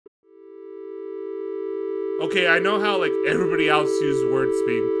okay, I know how like everybody else uses words,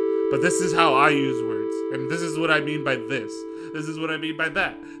 Bing, but this is how I use words, and this is what I mean by this. This is what I mean by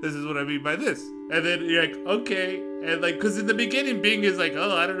that. This is what I mean by this. And then you're like, okay. And like, because in the beginning, Bing is like,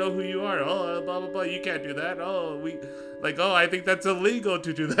 oh, I don't know who you are. Oh, blah, blah, blah. You can't do that. Oh, oh, I think that's illegal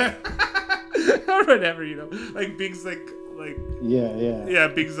to do that. Or whatever, you know. Like, Bing's like. Yeah. Yeah,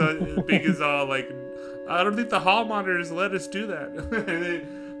 Bing is all like, I don't think the hall monitors let us do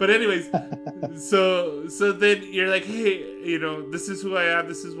that. But anyways, so then you're like, hey, you know, this is who I am.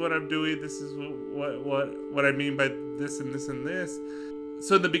 This is what I'm doing. This is what I mean by this and this and this.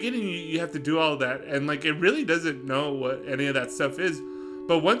 So in the beginning, you have to do all that, and like it really doesn't know what any of that stuff is.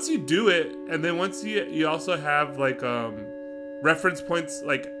 But once you do it, and then once you also have like reference points,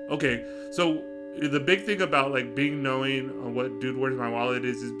 like okay, so the big thing about like being knowing what Dude Where's My Wallet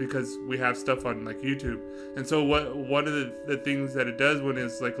is because we have stuff on like YouTube, and so one of the things that it does when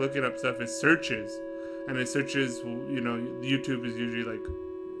it's like looking up stuff is searches, and it searches, you know, YouTube is usually like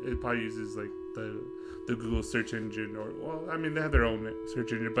it probably uses like the Google search engine, or well, I mean they have their own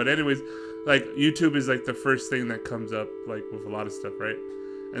search engine, but anyways, like YouTube is like the first thing that comes up like with a lot of stuff, right?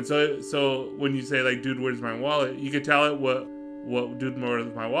 And so when you say like Dude Where's My Wallet, you can tell it what Dude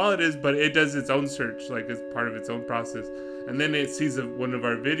Where's My Wallet is, but it does its own search, like as part of its own process, and then it sees one of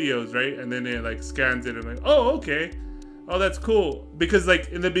our videos, right? And then it like scans it and like, oh, okay, oh, that's cool, because like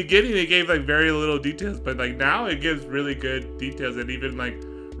in the beginning it gave like very little details, but like now it gives really good details, and even like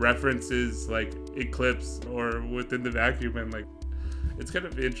references like Eclipse or Within the Vacuum, and like it's kind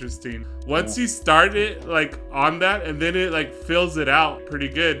of interesting once you start it like on that, and then it like fills it out pretty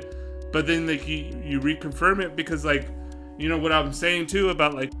good, but then like you reconfirm it, because like, you know what I'm saying too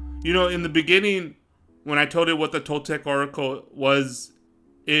about like, you know, in the beginning when I told it what the Toltec Oracle was,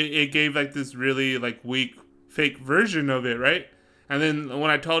 it gave like this really like weak fake version of it, right? And then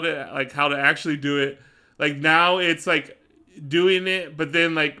when I told it like how to actually do it, like now it's like doing it, but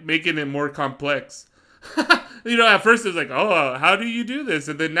then like making it more complex. You know, at first it was like, oh, how do you do this?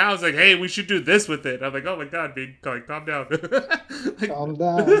 And then now it's like, hey, we should do this with it. I'm like, oh my god, Big, like, calm down. Like, calm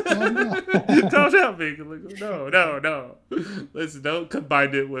down. Calm down, Big. Like, no. Listen, don't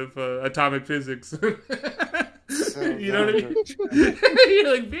combine it with atomic physics. You know what I mean?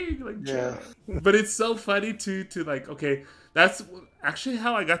 You're like, Big, like, yeah. But it's so funny to like, okay, that's actually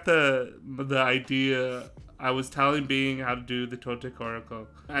how I got the idea. I was telling Bing how to do the Toltec Oracle,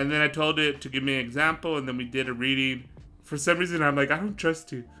 and then I told it to give me an example, and then we did a reading. For some reason, I'm like, I don't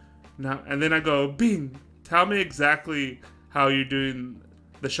trust you now. And then I go, Bing, tell me exactly how you're doing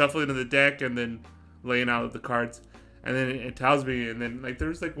the shuffling of the deck and then laying out the cards. And then it tells me, and then like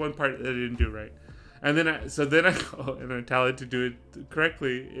there's like one part that I didn't do right, and then I go and I tell it to do it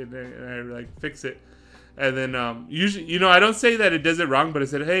correctly, and I like fix it. And then usually, you know, I don't say that it does it wrong, but I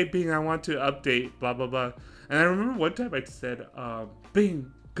said, hey, Bing, I want to update, blah, blah, blah. And I remember one time I said,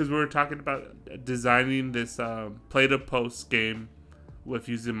 Bing, because we were talking about designing this play-to-post game with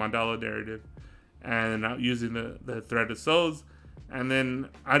using mandala narrative and using the thread of souls. And then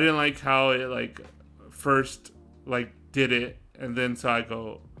I didn't like how it like first like did it. And then so I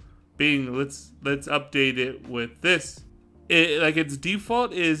go, Bing, let's update it with this. It like its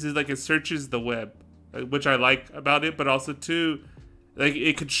default is like it searches the web, which I like about it, but also too, like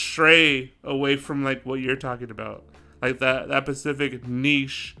it could stray away from like what you're talking about, like that specific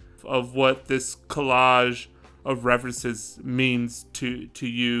niche of what this collage of references means to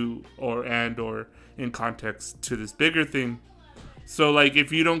you or in context to this bigger thing. So like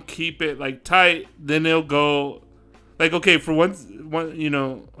if you don't keep it like tight, then it'll go like, okay, for one you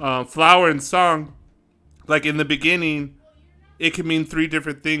know, flower and song, like in the beginning it can mean three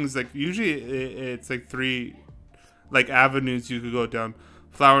different things. Like usually it's like three like avenues you could go down.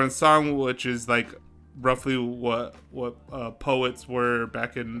 Flower and song, which is like roughly what poets were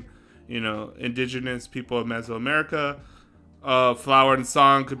back in, you know, indigenous people of Mesoamerica. Flower and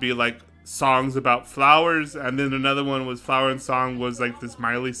song could be like songs about flowers, and then another one was flower and song was like this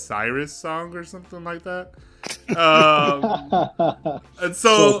Miley Cyrus song or something like that. And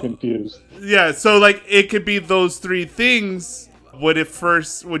so confused. Yeah, so like it could be those three things when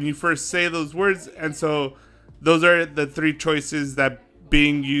you first say those words, and so those are the three choices that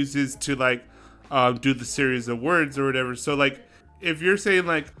Bing uses to like do the series of words or whatever. So like if you're saying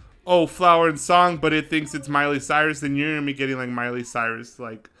like, oh, flower and song, but it thinks it's Miley Cyrus, then you're gonna be getting like Miley Cyrus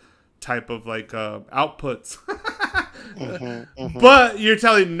like type of like outputs. But you're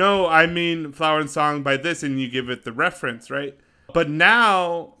telling, no, I mean flower and song by this, and you give it the reference, right? But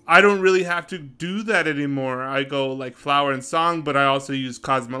now I don't really have to do that anymore. I go like flower and song, but I also use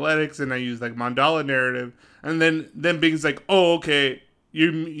cosmoletics and I use like mandala narrative. And then Bing's like, oh, okay,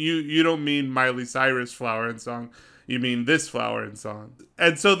 you don't mean Miley Cyrus flower and song, you mean this flower and song.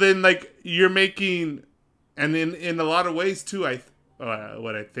 And so then like you're making, and in a lot of ways too,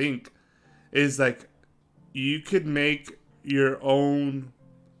 what I think is like you could make your own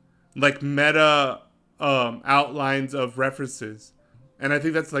like meta outlines of references. And I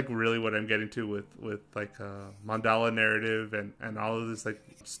think that's like really what I'm getting to with like mandala narrative and all of this like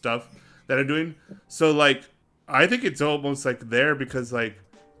stuff that I'm doing. So like I think it's almost like there because like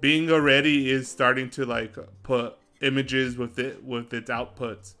being already is starting to like put images with its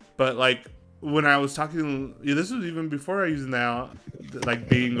outputs. But like when I was talking, this was even before I used now like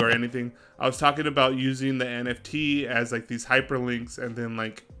Bing or anything. I was talking about using the NFT as like these hyperlinks, and then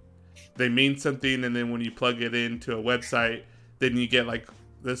like they mean something, and then when you plug it into a website, then you get like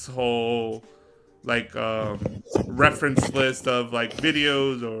this whole like reference list of like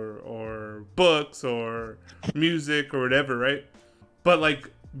videos or books or music or whatever, right? But like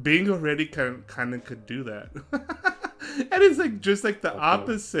Bing already kind of could do that. And it's like just like the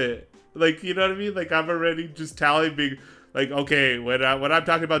opposite. Like, you know what I mean? Like I'm already just telling Bing like, okay, when I'm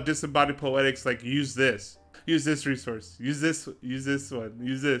talking about disembodied poetics, like use this resource, use this one,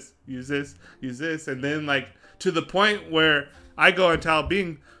 use this, and then like to the point where I go and tell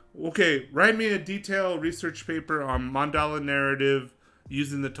Bing, okay, write me a detailed research paper on mandala narrative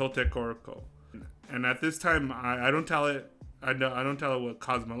using the Toltec Oracle. And at this time, I don't tell it. I don't tell it what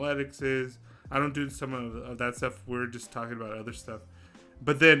cosmoletics is. I don't do some of that stuff. We're just talking about other stuff.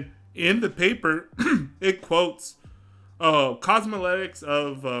 But then in the paper, it quotes cosmoletics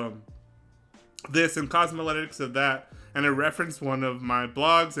of this and cosmoletics of that, and it referenced one of my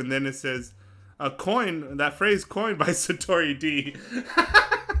blogs, and then it says that phrase coined by SatoriD.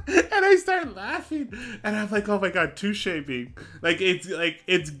 And I start laughing, and I'm like, oh my god, touche Bing. Like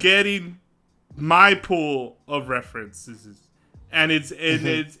it's getting my pool of references, and it's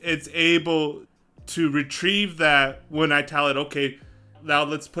able to retrieve that when I tell it, okay, now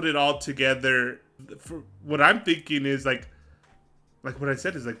let's put it all together. For what I'm thinking is like what I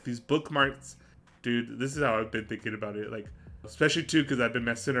said is like these bookmarks, dude. This is how I've been thinking about it, like especially too because I've been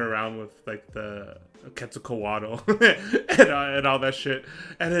messing around with like the Quetzalcoatl and all that shit,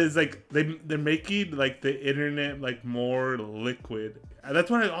 and it's like they're making like the internet like more liquid. And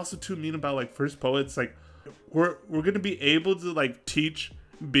that's what I also too mean about like First Poets. Like we're gonna be able to like teach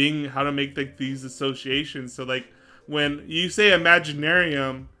Bing how to make like these associations. So like when you say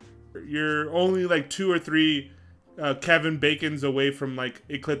Imaginarium, you're only like 2 or 3 Kevin Bacons away from like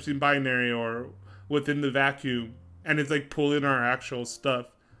Eclipsing Binary or Within the Vacuum, and it's like pulling our actual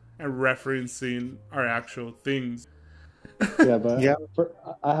stuff and referencing our actual things. Yeah, but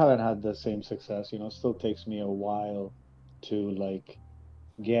I haven't had the same success. You know, it still takes me a while to like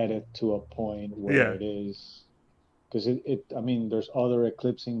get it to a point where it is, because I mean, there's other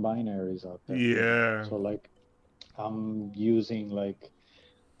eclipsing binaries out there. Yeah. So like, I'm using like,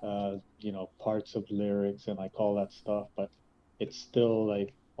 parts of lyrics and like all that stuff, but it's still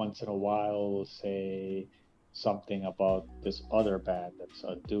like once in a while we'll say something about this other band that's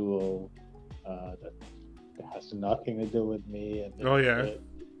a duo that has nothing to do with me, and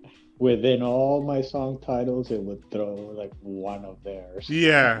within all my song titles it would throw like one of theirs.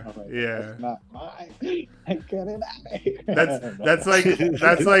 Like, that's not mine. Get it out of here.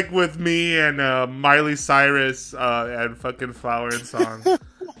 That's like with me and Miley Cyrus and fucking Flower and Song.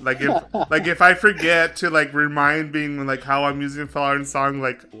 Like if I forget to like remind Bing like how I'm using Flower and Song,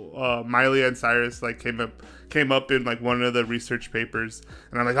 like Miley and Cyrus like came up in like one of the research papers,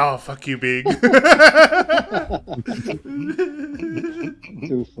 and I'm like, oh fuck you, Bing.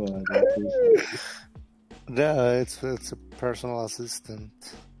 Too fun. Yeah, it's a personal assistant.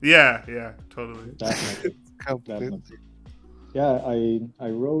 Yeah, totally. Definitely. Yeah, I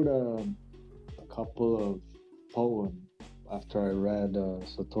wrote a couple of poems after I read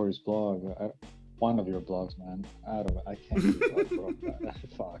Satori's blog. One of your blogs, man. I can't keep up,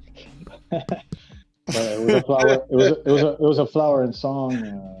 fuck. But it was a flower. It was a Flower and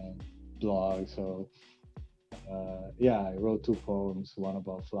Song blog. So I wrote 2 poems. One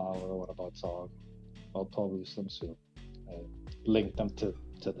about flower, one about song. I'll publish them soon. Link them to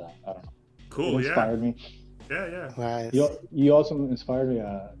that. I don't know. Cool. It inspired me. Yeah. Nice. You also inspired me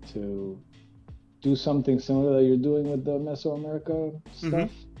to do something similar that you're doing with the Mesoamerica stuff.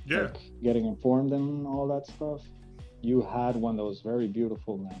 Mm-hmm. Yeah. Like getting informed and all that stuff. You had one that was very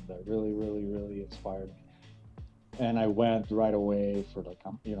beautiful, man, that really, really, really inspired me. And I went right away for like,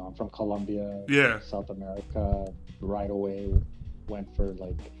 I'm from Colombia, South America. Right away went for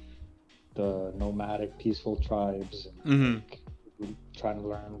like the nomadic peaceful tribes, and like, trying to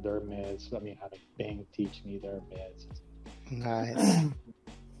learn their myths. I mean, having Bing teach me their myths. Nice.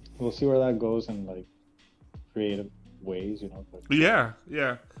 We'll see where that goes in like creative ways, you know. But, Yeah,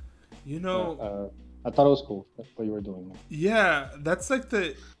 yeah. You know, I thought it was cool. That's what you were doing. yeah, that's like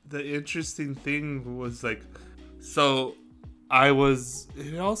the interesting thing was like, so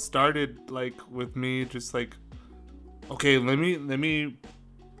it all started like with me just like, okay, let me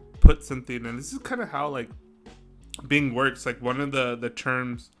put something, and this is kind of how like Bing works. Like one of the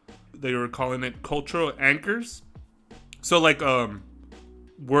terms they were calling it cultural anchors. So like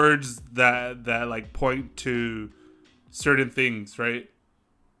words that like point to certain things, right?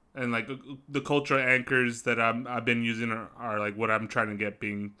 And like the cultural anchors that I've been using are like what I'm trying to get,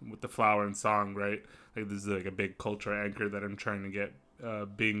 being with the flower and song, right? Like this is like a big cultural anchor that I'm trying to get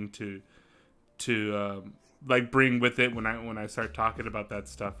Bing to like bring with it when I start talking about that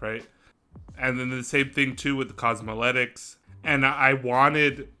stuff, right? And then the same thing too with the cosmoletics. And I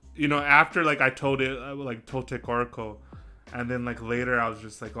wanted, you know, after like I told it like Toltec Oracle, and then like later I was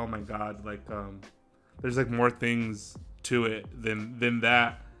just like, oh my god, like there's like more things to it than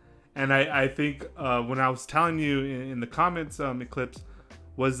that. And I think when I was telling you in the comments, Eclipse,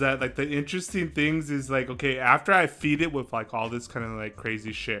 was that like the interesting things is like, okay, after I feed it with like all this kind of like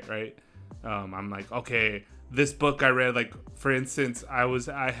crazy shit, right? I'm like, okay, this book I read, like for instance,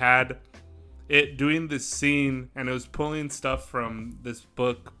 I had it doing this scene, and it was pulling stuff from this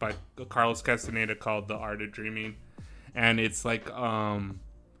book by Carlos Castaneda called The Art of Dreaming. And it's like I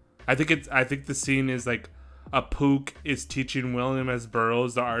think the scene is like a Pook is teaching William S.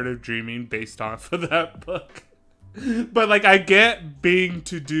 Burroughs the art of dreaming based off of that book. But like I get Bing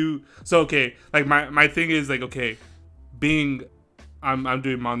to do so. Okay, like my thing is like, okay, Bing, I'm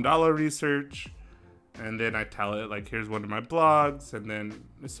doing mandala research, and then I tell it like, here's one of my blogs, and then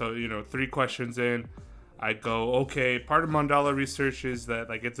so you know 3 questions in, I go, okay, part of mandala research is that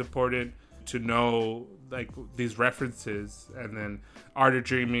like it's important to know like these references, and then Art of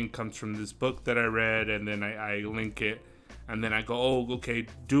Dreaming comes from this book that I read, and then I link it, and then I go, oh, okay,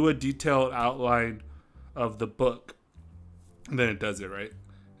 do a detailed outline of the book, and then it does it, right?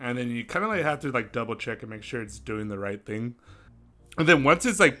 And then you kind of like have to like double check and make sure it's doing the right thing, and then once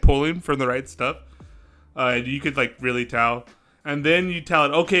it's like pulling from the right stuff, you could like really tell, and then you tell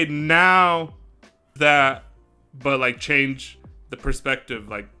it, okay, now that, but like change the perspective,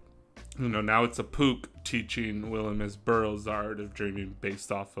 like, you know, now it's a Pook teaching William S. Burroughs the art of dreaming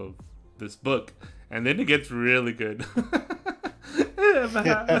based off of this book, and then it gets really good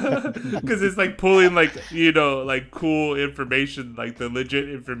because it's like pulling like, you know, like cool information, like the legit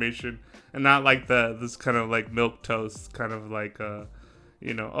information, and not like this kind of like milquetoast kind of like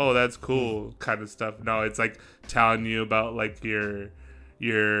you know, oh that's cool kind of stuff. No, it's like telling you about like your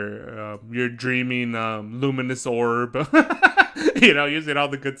dreaming luminous orb. You know, using all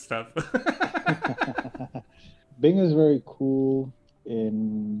the good stuff. Bing is very cool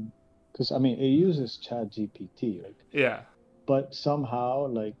because I mean it uses ChatGPT, right? Yeah. But somehow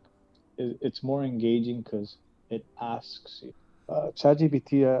like it's more engaging because it asks you.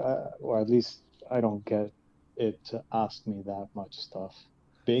 ChatGPT, or at least I don't get it to ask me that much stuff.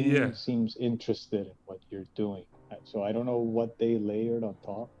 Bing seems interested in what you're doing, so I don't know what they layered on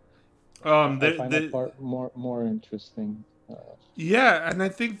top. I find that part more interesting. Yeah, and I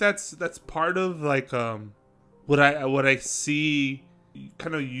think that's part of like what I see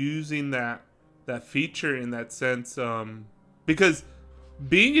kind of using that feature in that sense, because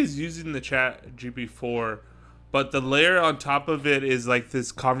Bing is using the Chat GP4, but the layer on top of it is like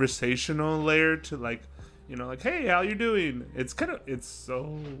this conversational layer to like, you know, like, hey, how you doing? It's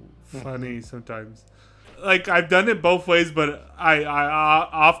so funny sometimes. Like I've done it both ways, but I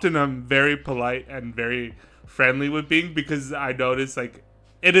often I'm very polite and very friendly with Bing because I notice like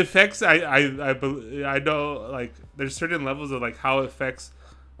it affects I know like there's certain levels of like how it affects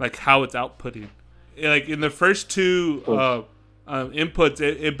like how it's outputting. Like in the first 2 inputs,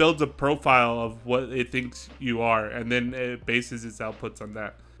 it builds a profile of what it thinks you are, and then it bases its outputs on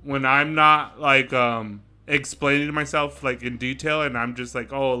that. When I'm not like explaining to myself like in detail, and I'm just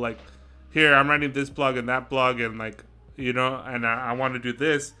like, oh, like here I'm writing this blog and that blog, and like, you know, and I want to do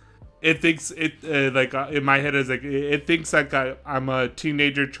this. It thinks it like in my head is like it thinks like I'm a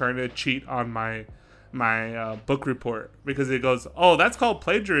teenager trying to cheat on my book report because it goes, oh, that's called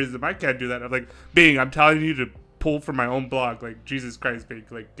plagiarism. I can't do that. I'm like, Bing, I'm telling you to pull from my own blog. Like, Jesus Christ, Bing,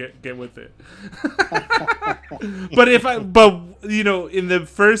 like get with it. but you know, in the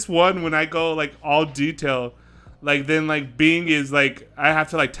first one when I go like all detail, like then like Bing is like I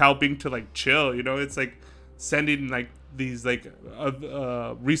have to like tell Bing to like chill. You know, it's like sending like these like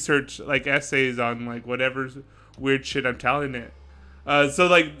research like essays on like whatever weird shit I'm telling it, So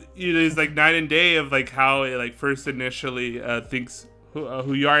like it's like night and day of like how it like first initially thinks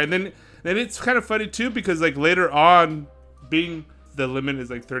who you are, and then it's kind of funny too because like later on, being the limit is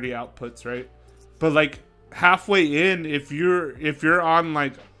like 30 outputs, right? But like halfway in, if you're on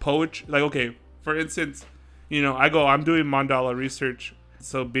like poetry, like okay, for instance, I'm doing mandala research,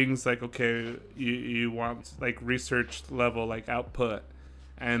 so Bing's like, okay, you want like research level like output.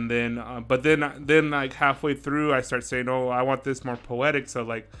 And then, but then like halfway through, I start saying, "Oh, I want this more poetic." So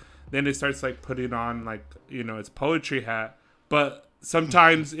like, then it starts like putting on like its poetry hat. But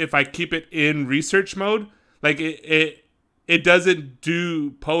sometimes if I keep it in research mode, like it doesn't do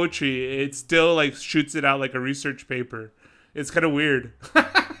poetry. It still like shoots it out like a research paper. It's kind of weird.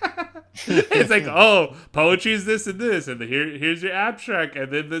 It's like, oh, poetry is this and this, and here's your abstract,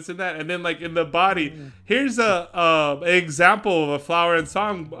 and then this and that, and then like in the body, here's an example of a flower and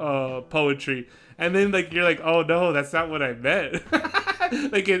song poetry, and then like you're like, oh no, that's not what I meant.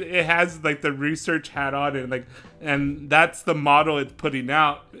 Like it has like the research hat on, and that's the model it's putting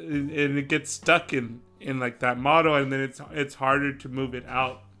out, and it gets stuck in like that model, and then it's harder to move it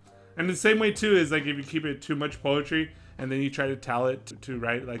out. And the same way too is like if you keep it too much poetry, and then you try to tell it to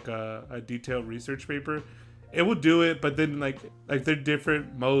write like a detailed research paper, it will do it, but then like they're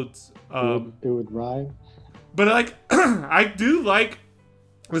different modes. It would rhyme. But like I do like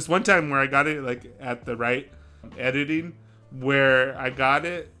this one time where I got it like at the right editing, where I got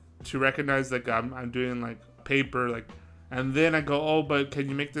it to recognize like I'm doing like paper, like, and then I go, oh, but can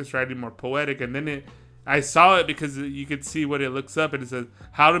you make this writing more poetic? And then I saw it because you could see what it looks up, and it says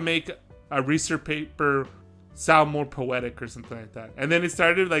how to make a research paper sound more poetic or something like that. And then it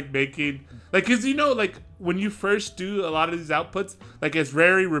started like making like, because like when you first do a lot of these outputs, like it's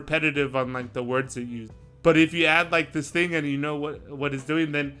very repetitive on like the words it use. But if you add like this thing and what it's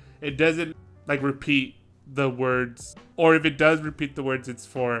doing, then it doesn't like repeat the words, or if it does repeat the words, it's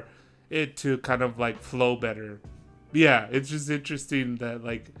for it to kind of like flow better. Yeah, it's just interesting that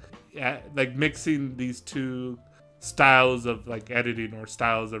like mixing these two styles of like editing or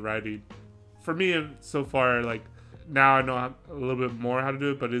styles of writing. For me, so far, like, now I know a little bit more how to do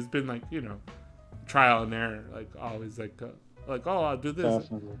it, but it's been, like, trial and error. Like, always, like, oh, I'll do this.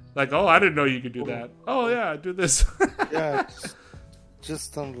 Definitely. Like, oh, I didn't know you could do that. Oh, yeah, do this. Yeah,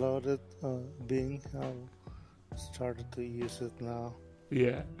 just downloaded Bing. I started to use it now.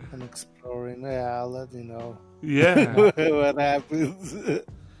 Yeah. I'm exploring. Yeah, I'll let you know. Yeah. What happens.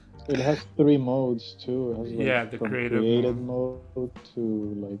 It has 3 modes too. It has like the from creative mode to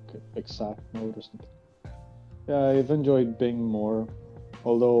like exact mode or something. Yeah, I've enjoyed Bing more,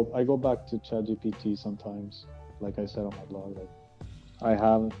 although I go back to ChatGPT sometimes. Like I said on my blog, like I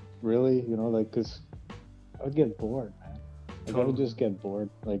haven't really, like, cause I would get bored, man. Like, I would just get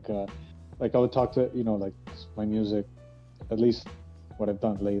bored. Like I would talk to like my music, at least what I've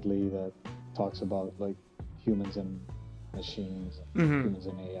done lately that talks about like humans and machines, humans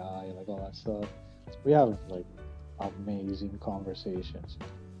and AI, like all that stuff. We have like amazing conversations.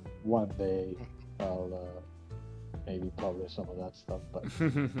 One day I'll maybe publish some of that stuff,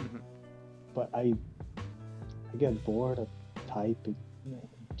 but I get bored of typing,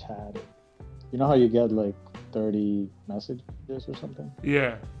 chatting. You know how you get like 30 messages or something?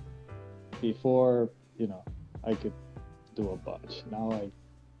 Yeah. Before, I could do a bunch. Now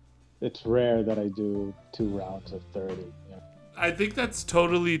it's rare that I do 2 rounds of 30. I think that's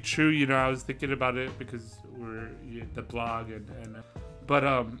totally true. I was thinking about it because we're the blog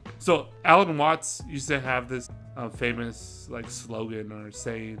but so Alan Watts used to have this famous like slogan or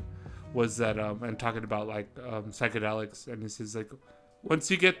saying was that and talking about like psychedelics, and he says like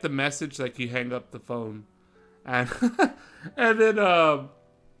once you get the message, like you hang up the phone, and and then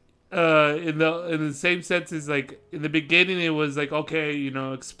in the same sense is like in the beginning it was like, okay,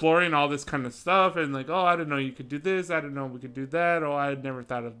 exploring all this kind of stuff, and like, oh, I didn't know you could do this, I didn't know we could do that, oh, I had never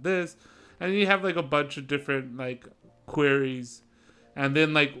thought of this, and you have like a bunch of different like queries, and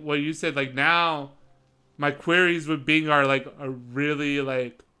then like what you said, like now my queries with Bing are like really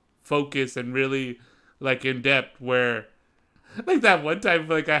like focused and really like in depth, where like that one time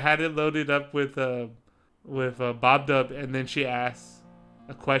like I had it loaded up with Bob Dub, and then she asked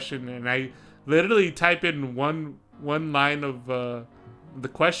a question, and I literally type in one line of the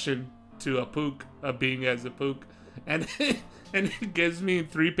question to a Bing as a pook, and it gives me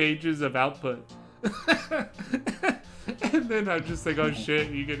 3 pages of output. And then I'm just like, oh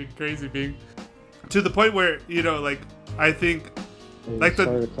shit, you're getting crazy, Bing, to the point where like I think like the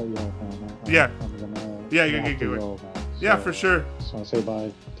sorry to cut you off, man. Yeah, you're good. Yeah, for sure. Just want to say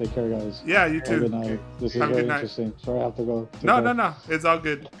bye. Take care, guys. Yeah, you too. Have a good night. This is very interesting. Sorry I have to go. No. It's all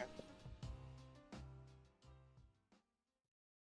good.